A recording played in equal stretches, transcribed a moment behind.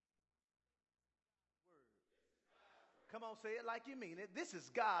Come on, say it like you mean it. This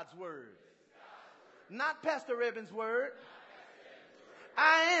is God's word. Not Pastor Evans' word.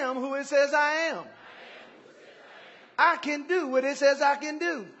 I am who it says I am. I can do what it says I can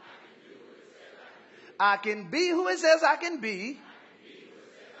do. I can be who it says I can be.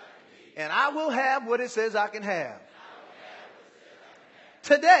 And I will have what it says I can have.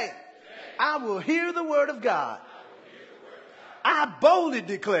 Today, I will hear the word of God. I boldly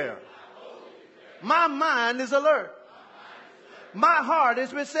declare, my mind is alert. My heart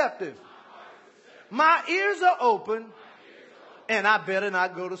is receptive. My ears are open. And I better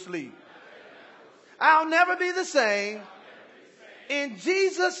not go to sleep. I'll never be the same. In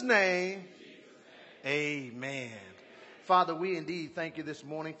Jesus' name, amen. Father, we indeed thank you this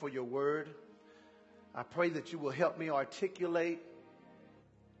morning for your word. I pray that you will help me articulate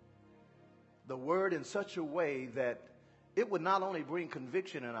the word in such a way that it would not only bring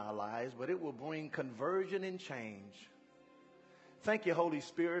conviction in our lives, but it will bring conversion and change. Thank you, Holy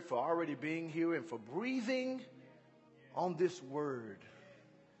Spirit, for already being here and for breathing on this word.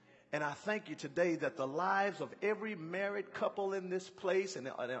 And I thank you today that the lives of every married couple in this place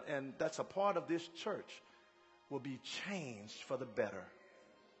and that's a part of this church will be changed for the better.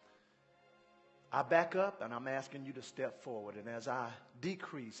 I back up and I'm asking you to step forward. And as I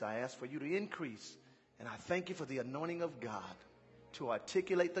decrease, I ask for you to increase. And I thank you for the anointing of God to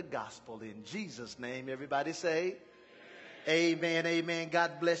articulate the gospel in Jesus' name. Everybody say, amen, amen.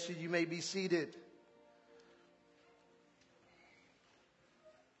 God bless you. You may be seated.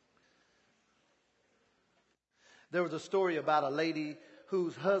 There was a story about a lady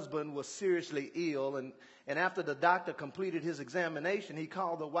whose husband was seriously ill. And after the doctor completed his examination, he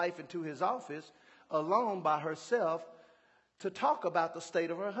called the wife into his office alone by herself to talk about the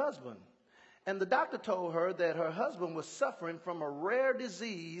state of her husband. And the doctor told her that her husband was suffering from a rare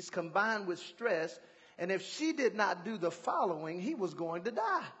disease combined with stress. And if she did not do the following, he was going to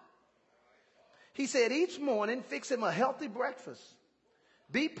die. He said each morning, fix him a healthy breakfast.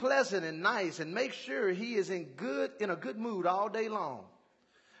 Be pleasant and nice and make sure he is in a good mood all day long.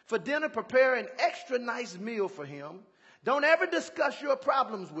 For dinner, prepare an extra nice meal for him. Don't ever discuss your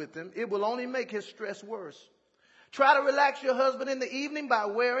problems with him. It will only make his stress worse. Try to relax your husband in the evening by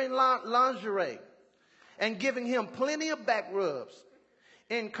wearing lingerie and giving him plenty of back rubs.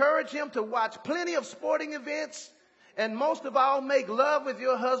 Encourage him to watch plenty of sporting events. And most of all, make love with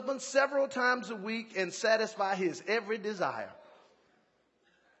your husband several times a week and satisfy his every desire.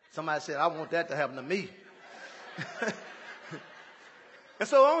 Somebody said, I want that to happen to me. And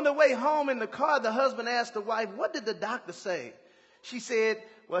so on the way home in the car, the husband asked the wife, what did the doctor say? She said,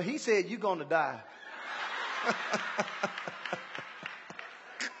 well, he said, you're going to die.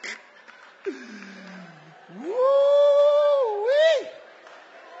 Woo-wee.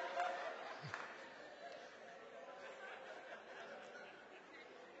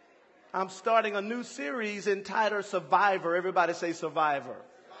 I'm starting a new series entitled Survivor. Everybody say Survivor.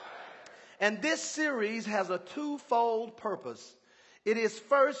 And this series has a twofold purpose. It is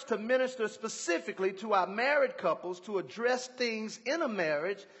first to minister specifically to our married couples to address things in a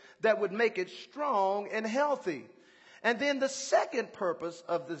marriage that would make it strong and healthy. And then the second purpose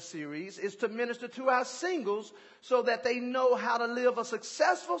of the series is to minister to our singles so that they know how to live a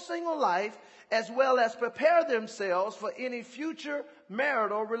successful single life as well as prepare themselves for any future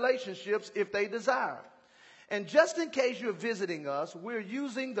marital relationships if they desire. And just in case you're visiting us, we're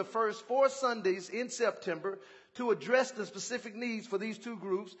using the first 4 Sundays in September to address the specific needs for these two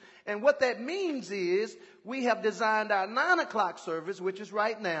groups. And what that means is we have designed our 9 o'clock service, which is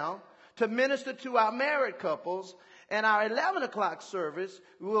right now, to minister to our married couples. And our 11 o'clock service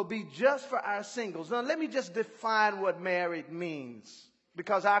will be just for our singles. Now, let me just define what married means,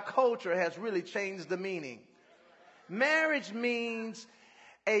 because our culture has really changed the meaning. Marriage means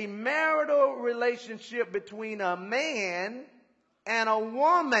a marital relationship between a man and a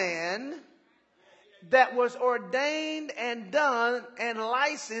woman that was ordained and done and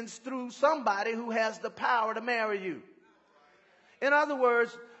licensed through somebody who has the power to marry you. In other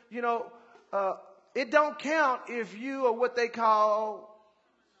words, it don't count if you are what they call,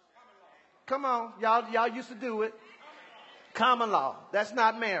 come on, y'all used to do it, common law. That's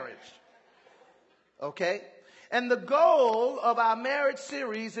not marriage. Okay? And the goal of our marriage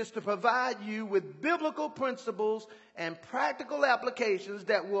series is to provide you with biblical principles and practical applications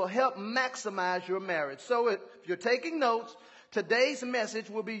that will help maximize your marriage. So if you're taking notes, today's message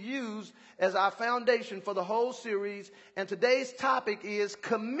will be used as our foundation for the whole series. And today's topic is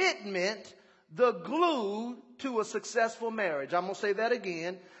commitment, the glue to a successful marriage. I'm going to say that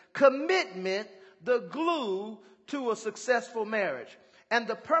again. Commitment, the glue to a successful marriage. And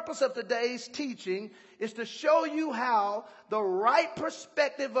the purpose of today's teaching is to show you how the right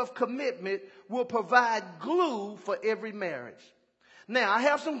perspective of commitment will provide glue for every marriage. Now, I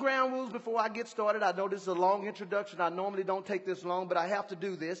have some ground rules before I get started. I know this is a long introduction. I normally don't take this long, but I have to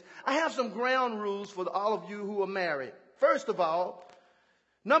do this. I have some ground rules for all of you who are married. First of all,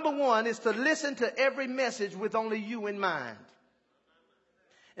 number one is to listen to every message with only you in mind.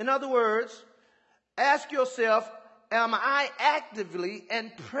 In other words, ask yourself, am I actively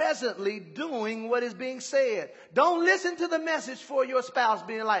and presently doing what is being said? Don't listen to the message for your spouse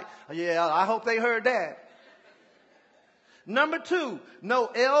being like, yeah, I hope they heard that. Number two, no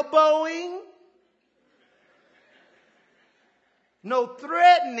elbowing, no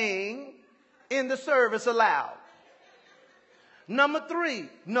threatening in the service allowed. Number three,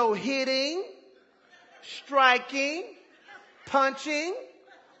 no hitting, striking, punching,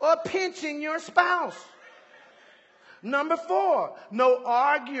 or pinching your spouse. Number four, no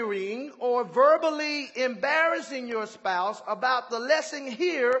arguing or verbally embarrassing your spouse about the lesson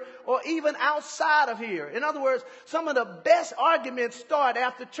here or even outside of here. In other words, some of the best arguments start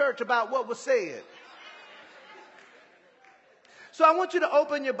after church about what was said. So I want you to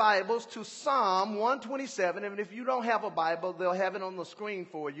open your Bibles to Psalm 127. And if you don't have a Bible, they'll have it on the screen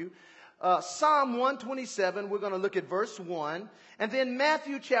for you. Psalm 127, we're going to look at verse 1. And then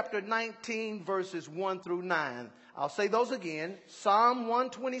Matthew chapter 19, verses 1 through 9. I'll say those again. Psalm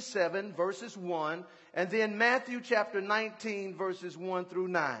 127, verses 1. And then Matthew chapter 19, verses 1 through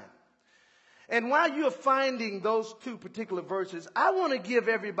 9. And while you're finding those two particular verses, I want to give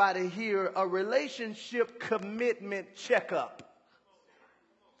everybody here a relationship commitment checkup.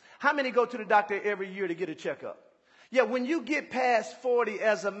 How many go to the doctor every year to get a checkup? Yeah, when you get past 40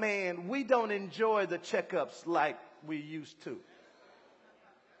 as a man, we don't enjoy the checkups like we used to.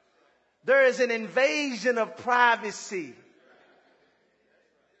 There is an invasion of privacy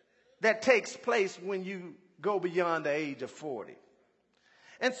that takes place when you go beyond the age of 40.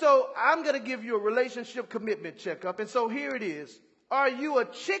 And so I'm going to give you a relationship commitment checkup. And so here it is. Are you a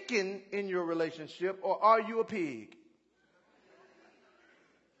chicken in your relationship or are you a pig?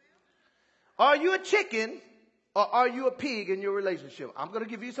 Are you a chicken or are you a pig in your relationship? I'm going to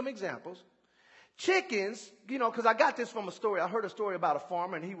give you some examples. Chickens, because I got this from a story. I heard a story about a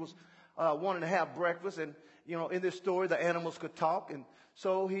farmer and he was wanting to have breakfast. And, in this story, the animals could talk. And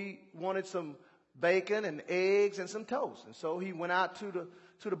so he wanted some bacon and eggs and some toast. And so he went out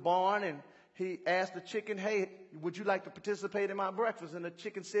to the barn and he asked the chicken, hey, would you like to participate in my breakfast? And the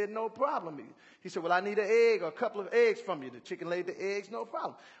chicken said, no problem. He said, well, I need an egg or a couple of eggs from you. The chicken laid the eggs, no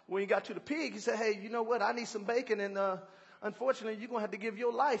problem. When he got to the pig, he said, hey, you know what? I need some bacon and unfortunately, you're going to have to give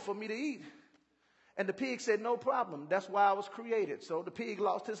your life for me to eat. And the pig said, no problem. That's why I was created. So the pig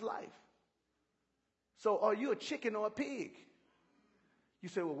lost his life. So are you a chicken or a pig? You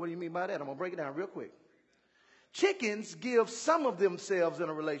say, well, what do you mean by that? I'm going to break it down real quick. Chickens give some of themselves in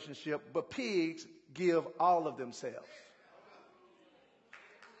a relationship, but pigs give all of themselves.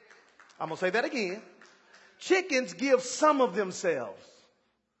 I'm going to say that again. Chickens give some of themselves,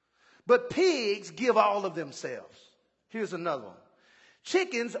 but pigs give all of themselves. Here's another one.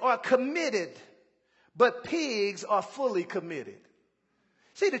 Chickens are committed, but pigs are fully committed.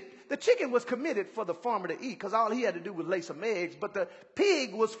 See, the chicken was committed for the farmer to eat because all he had to do was lay some eggs, but the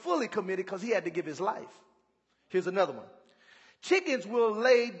pig was fully committed because he had to give his life. Here's another one. Chickens will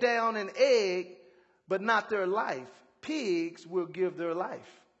lay down an egg, but not their life. Pigs will give their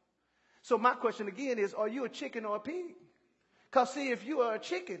life. So my question again is, are you a chicken or a pig? Because see, if you are a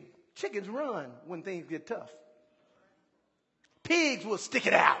chicken, chickens run when things get tough. Pigs will stick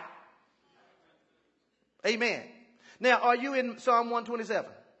it out. Amen. Now, are you in Psalm 127?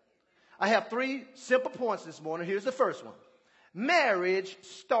 I have 3 simple points this morning. Here's the first one. Marriage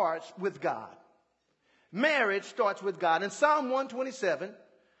starts with God. Marriage starts with God. In Psalm 127,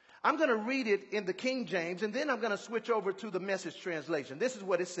 I'm going to read it in the King James, and then I'm going to switch over to the Message translation. This is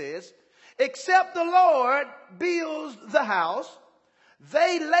what it says. Except the Lord builds the house,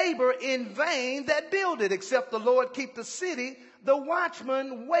 they labor in vain that build it. Except the Lord keep the city, the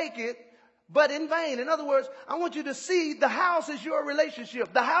watchman waketh, but in vain. In other words, I want you to see the house is your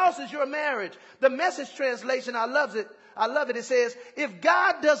relationship. The house is your marriage. The Message translation, I love it. It says, if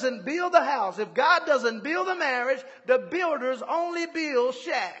God doesn't build the house, if God doesn't build the marriage, the builders only build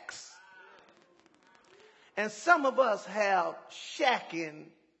shacks. And some of us have shacking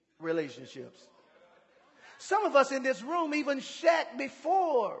relationships. Some of us in this room even shacked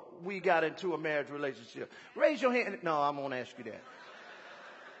before we got into a marriage relationship. Raise your hand. No, I won't ask you that.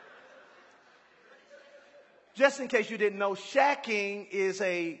 Just in case you didn't know, shacking is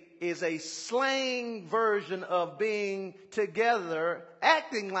a is a slang version of being together,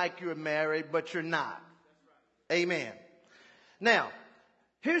 acting like you're married, but you're not. Amen. Now,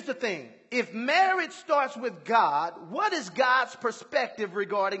 here's the thing. If marriage starts with God, what is God's perspective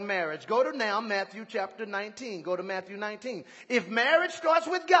regarding marriage? Go to now Matthew chapter 19. Go to Matthew 19. If marriage starts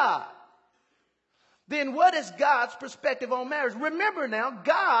with God, then what is God's perspective on marriage? Remember now,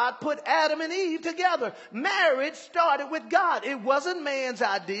 God put Adam and Eve together. Marriage started with God. It wasn't man's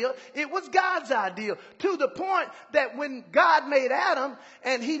idea. It was God's idea. To the point that when God made Adam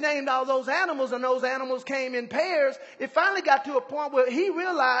and he named all those animals and those animals came in pairs, it finally got to a point where he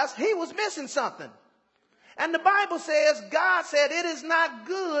realized he was missing something. And the Bible says, God said, it is not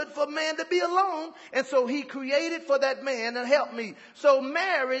good for man to be alone. And so he created for that man and helped me. So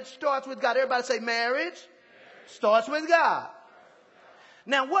marriage starts with God. Everybody say marriage starts with God.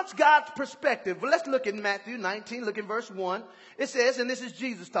 Now, what's God's perspective? Well, let's look in Matthew 19, look in verse 1. It says, and this is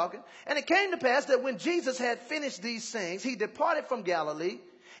Jesus talking, and it came to pass that when Jesus had finished these things, he departed from Galilee,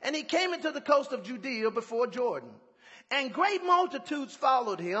 and he came into the coast of Judea before Jordan. And great multitudes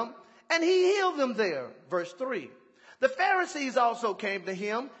followed him, and he healed them there. Verse 3. The Pharisees also came to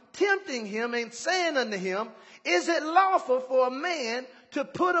him, tempting him and saying unto him, is it lawful for a man to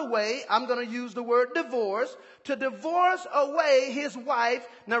put away, I'm going to use the word divorce, to divorce away his wife?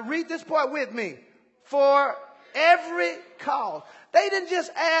 Now read this part with me. For every cause. They didn't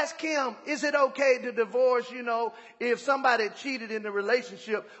just ask him, is it okay to divorce, if somebody cheated in the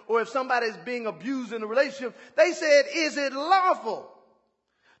relationship or if somebody's being abused in the relationship. They said, is it lawful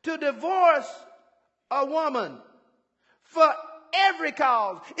to divorce a woman for every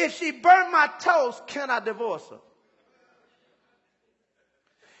cause? If she burnt my toast, can I divorce her?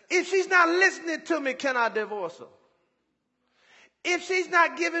 If she's not listening to me, can I divorce her? If she's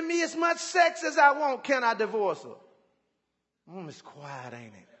not giving me as much sex as I want, can I divorce her? It's quiet,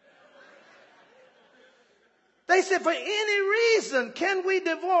 ain't it? They said, for any reason, can we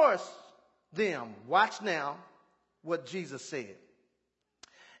divorce them? Watch now what Jesus said.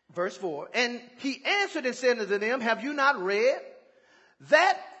 Verse 4, and he answered and said unto them, have you not read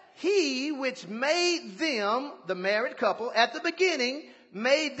that he which made them, the married couple, at the beginning,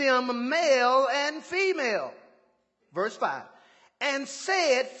 made them male and female? Verse 5, and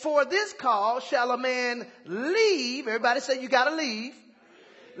said, for this cause shall a man leave. Everybody say you got to leave.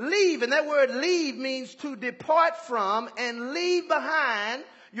 Leave, and that word leave means to depart from and leave behind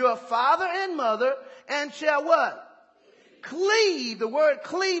your father and mother, and shall what? Cleave. The word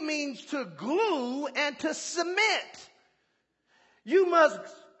cleave means to glue and to cement. You must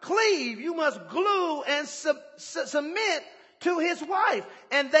cleave, you must glue and cement to his wife,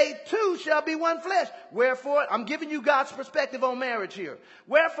 and they two shall be one flesh. Wherefore, I'm giving you God's perspective on marriage here.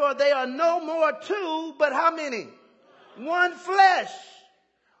 Wherefore, they are no more two, but how many? One flesh.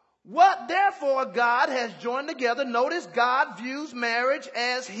 What therefore God has joined together, notice God views marriage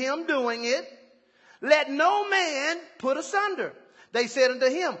as him doing it. Let no man put asunder. They said unto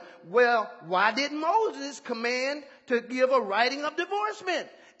him, well, why did Moses command to give a writing of divorcement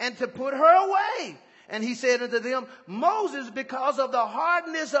and to put her away? And he said unto them, Moses, because of the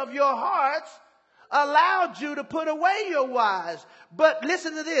hardness of your hearts, allowed you to put away your wives. But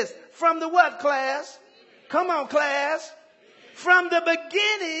listen to this. From the what, class? Come on, class. From the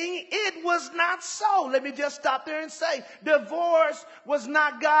beginning, it was not so. Let me just stop there and say, divorce was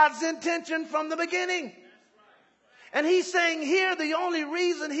not God's intention from the beginning. And he's saying here the only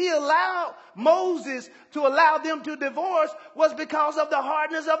reason he allowed Moses to allow them to divorce was because of the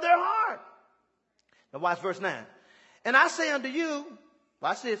hardness of their heart. Now watch verse 9. And I say unto you,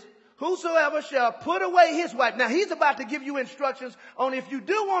 watch this, whosoever shall put away his wife. Now he's about to give you instructions on if you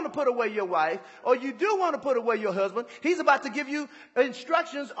do want to put away your wife or you do want to put away your husband. He's about to give you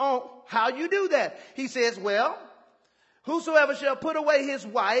instructions on how you do that. He says, well, whosoever shall put away his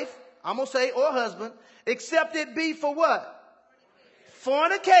wife, I'm going to say, or husband, except it be for what?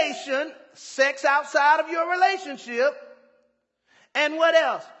 Fornication, sex outside of your relationship. And what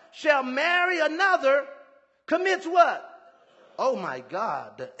else? Shall marry another, commits what? Oh my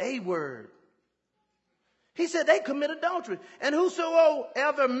God, the A word. He said they commit adultery. And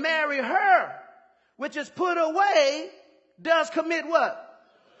whosoever marry her, which is put away, does commit what?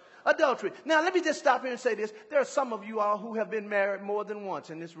 Adultery. Now let me just stop here and say this. There are some of you all who have been married more than once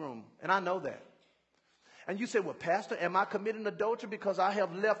in this room. And I know that. And you say, well, Pastor, am I committing adultery because I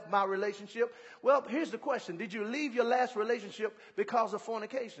have left my relationship? Well, here's the question. Did you leave your last relationship because of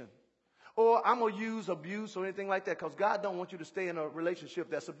fornication? Or I'm going to use abuse or anything like that because God don't want you to stay in a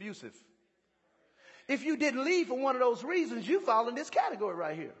relationship that's abusive. If you didn't leave for one of those reasons, you fall in this category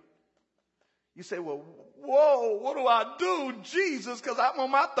right here. You say, well, whoa, what do I do, Jesus, because I'm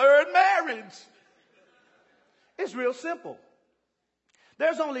on my third marriage? It's real simple.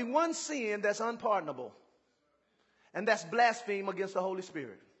 There's only one sin that's unpardonable, and that's blaspheme against the Holy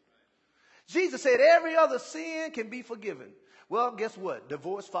Spirit. Jesus said every other sin can be forgiven. Well, guess what?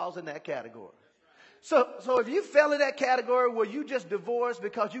 Divorce falls in that category. So if you fell in that category where you just divorced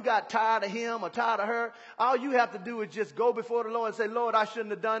because you got tired of him or tired of her, all you have to do is just go before the Lord and say, Lord, I shouldn't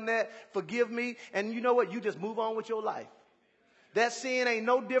have done that. Forgive me. And you know what? You just move on with your life. That sin ain't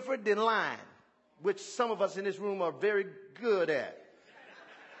no different than lying, which some of us in this room are very good at.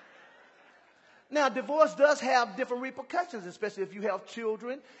 Now, divorce does have different repercussions, especially if you have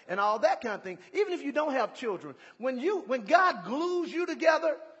children and all that kind of thing. Even if you don't have children, when God glues you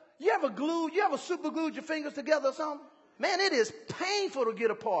together, you ever super glued your fingers together or something? Man, it is painful to get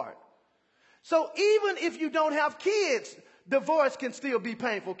apart. So even if you don't have kids, divorce can still be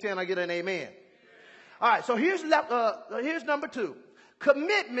painful. Can I get an amen? All right, so here's number 2.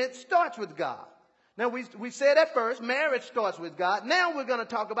 Commitment starts with God. Now, we said at first, marriage starts with God. Now we're going to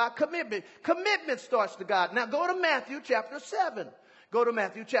talk about commitment. Commitment starts to God. Now go to Matthew chapter 7. Go to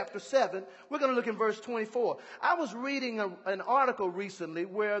Matthew chapter 7. We're going to look in verse 24. I was reading an article recently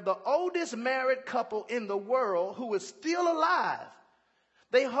where the oldest married couple in the world who is still alive,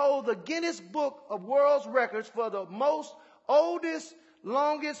 they hold the Guinness Book of World Records for the most oldest,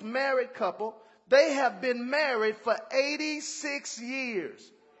 longest married couple. They have been married for 86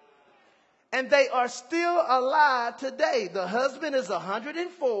 years. And they are still alive today. The husband is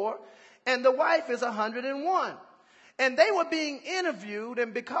 104 and the wife is 101. And they were being interviewed,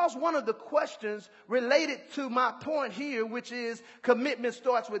 and because one of the questions related to my point here, which is commitment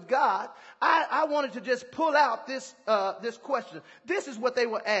starts with God, I wanted to just pull out this question. This is what they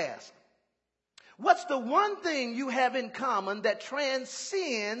were asked. What's the one thing you have in common that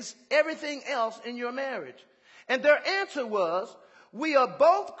transcends everything else in your marriage? And their answer was, we are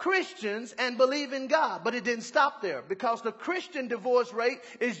both Christians and believe in God. But it didn't stop there, because the Christian divorce rate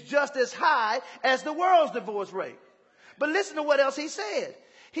is just as high as the world's divorce rate. But listen to what else he said.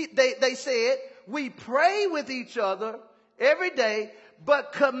 They said, we pray with each other every day,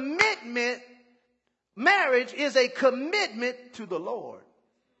 but marriage is a commitment to the Lord.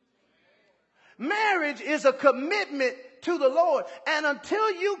 Marriage is a commitment to the Lord. And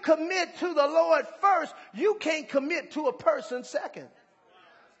until you commit to the Lord first, you can't commit to a person second.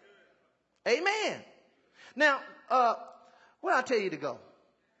 Amen. Now, where I tell you to go?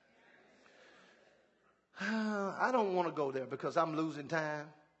 I don't want to go there because I'm losing time.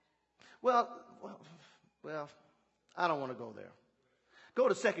 Well, I don't want to go there. Go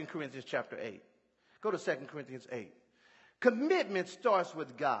to 2 Corinthians chapter 8. Go to 2 Corinthians 8. Commitment starts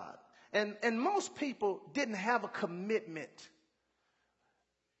with God. And most people didn't have a commitment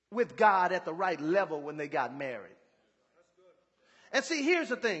with God at the right level when they got married. And see, here's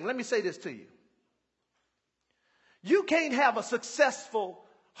the thing. Let me say this to you. You can't have a successful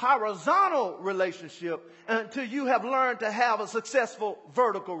horizontal relationship until you have learned to have a successful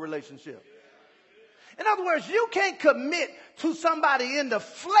vertical relationship. In other words, you can't commit to somebody in the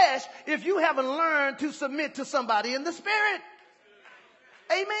flesh if you haven't learned to submit to somebody in the spirit.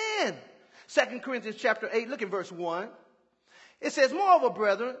 Amen. 2 Corinthians chapter 8, look at verse 1. It says, moreover,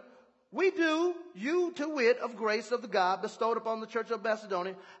 brethren, we do you to wit of grace of the God bestowed upon the church of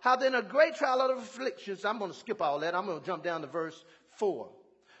Macedonia, how then a great trial of afflictions. I'm going to skip all that. I'm going to jump down to verse 4.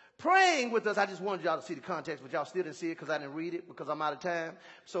 Praying with us. I just wanted y'all to see the context, but y'all still didn't see it because I didn't read it because I'm out of time.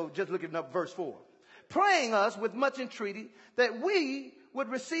 So just looking up verse 4. Praying us with much entreaty that we would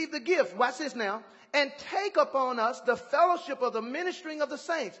receive the gift. Watch this now. And take upon us the fellowship of the ministering of the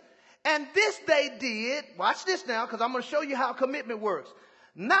saints. And this they did. Watch this now, because I'm going to show you how commitment works.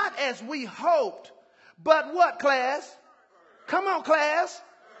 Not as we hoped, but what, class? Come on, class.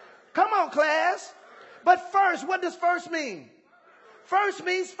 Come on, class. But first, what does first mean? First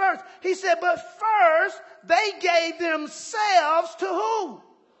means first. He said, but first they gave themselves to who?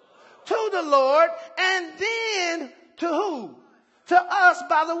 To the Lord, and then to who? To us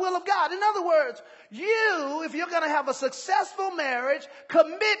by the will of God. In other words, if you're going to have a successful marriage,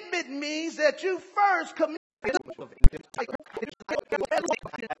 commitment means that you first commit.